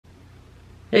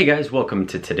Hey guys, welcome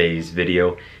to today's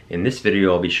video. In this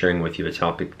video, I'll be sharing with you a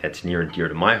topic that's near and dear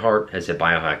to my heart as a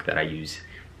biohack that I use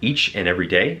each and every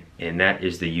day, and that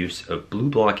is the use of blue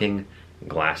blocking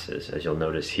glasses. As you'll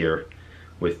notice here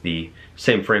with the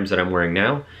same frames that I'm wearing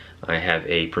now, I have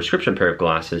a prescription pair of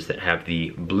glasses that have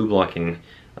the blue blocking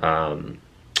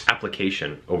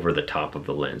application over the top of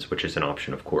the lens, which is an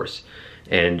option, of course.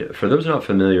 And for those not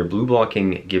familiar, blue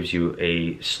blocking gives you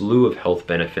a slew of health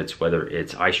benefits, whether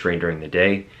it's eye strain during the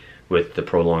day with the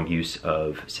prolonged use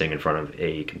of sitting in front of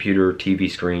a computer, TV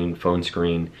screen, phone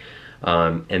screen,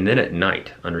 and then at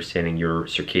night, understanding your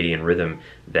circadian rhythm,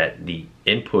 that the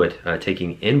input,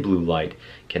 taking in blue light,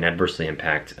 can adversely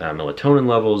impact melatonin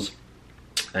levels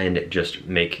and just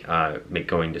make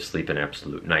going to sleep an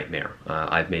absolute nightmare.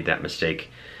 I've made that mistake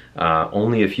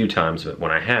only a few times, but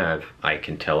when I have, I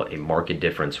can tell a marked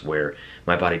difference where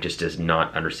my body just does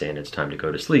not understand it's time to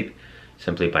go to sleep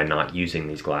simply by not using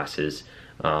these glasses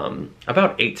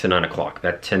about 8 to 9 o'clock.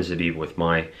 That tends to be with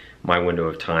my window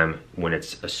of time when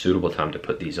it's a suitable time to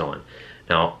put these on.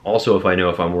 Now, also, if I know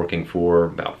if I'm working for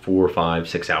about 4, 5,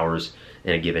 6 hours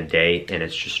in a given day and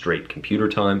it's just straight computer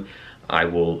time, I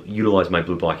will utilize my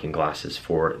blue blocking glasses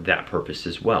for that purpose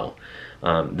as well.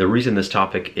 The reason this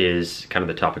topic is kind of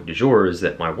the topic du jour is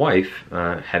that my wife,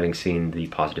 having seen the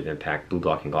positive impact blue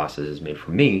blocking glasses has made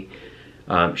for me,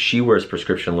 she wears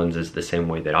prescription lenses the same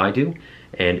way that I do,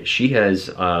 and she's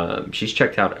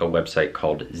checked out a website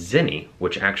called Zenni,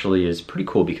 which actually is pretty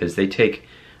cool because they take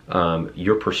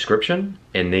your prescription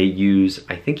and they use,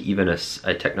 I think, even a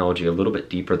technology a little bit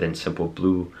deeper than simple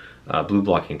blue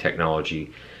blocking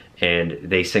technology, and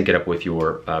they sync it up with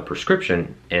your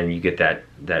prescription, and you get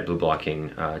that blue blocking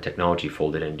technology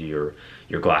folded into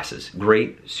your glasses.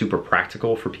 Great, super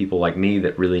practical for people like me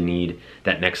that really need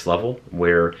that next level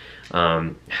where,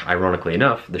 ironically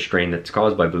enough, the strain that's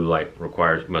caused by blue light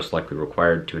most likely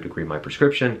required to a degree my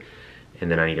prescription, and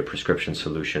then I need a prescription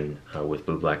solution with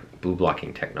blue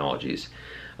blocking technologies.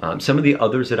 Some of the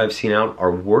others that I've seen out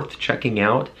are worth checking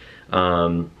out.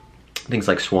 Things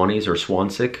like Swannies or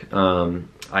Swansik.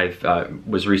 I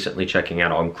was recently checking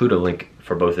out. I'll include a link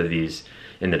for both of these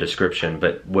in the description,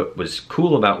 but what was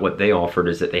cool about what they offered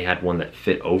is that they had one that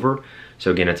fit over.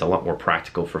 So again, it's a lot more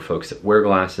practical for folks that wear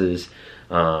glasses.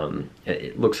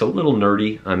 It looks a little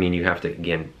nerdy. I mean, you have to,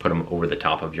 again, put them over the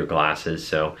top of your glasses.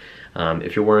 So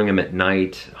if you're wearing them at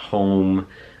night, home,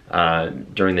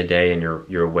 during the day and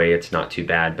you're away, it's not too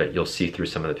bad, but you'll see through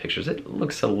some of the pictures it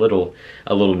looks a little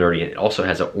nerdy. It also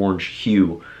has an orange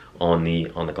hue on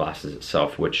the glasses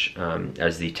itself, which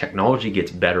as the technology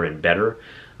gets better and better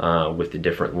with the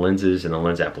different lenses and the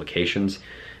lens applications,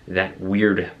 that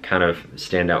weird kind of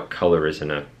standout color isn't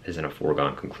a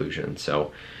foregone conclusion.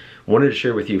 So wanted to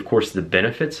share with you, of course, the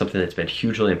benefits, something that's been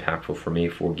hugely impactful for me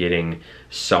for getting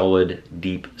solid,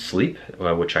 deep sleep,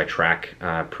 which I track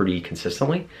pretty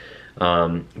consistently,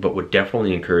 but would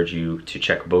definitely encourage you to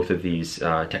check both of these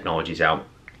technologies out.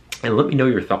 And let me know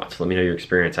your thoughts. Let me know your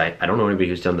experience. I don't know anybody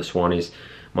who's done the Swannies.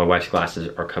 My wife's glasses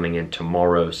are coming in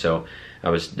tomorrow, so I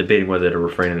was debating whether to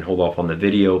refrain and hold off on the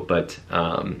video, but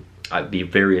I'd be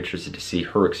very interested to see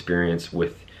her experience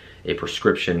with a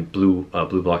prescription blue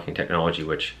blocking technology,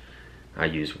 which I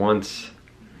use once,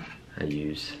 I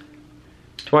use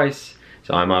twice.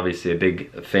 So I'm obviously a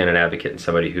big fan and advocate and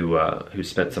somebody who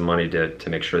spent some money to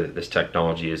make sure that this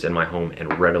technology is in my home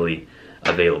and readily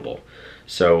available.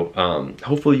 So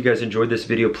hopefully you guys enjoyed this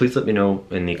video. Please let me know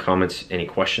in the comments any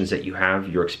questions that you have,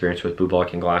 your experience with blue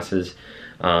blocking glasses.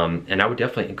 And I would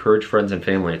definitely encourage friends and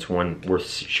family. It's one worth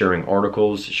sharing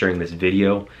articles, sharing this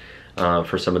video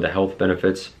for some of the health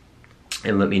benefits,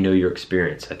 and let me know your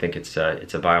experience. I think it's a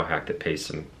biohack that pays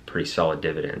some pretty solid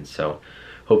dividends. So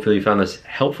hopefully you found this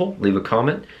helpful. Leave a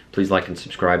comment. Please like and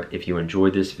subscribe if you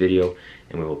enjoyed this video,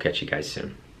 and we will catch you guys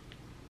soon.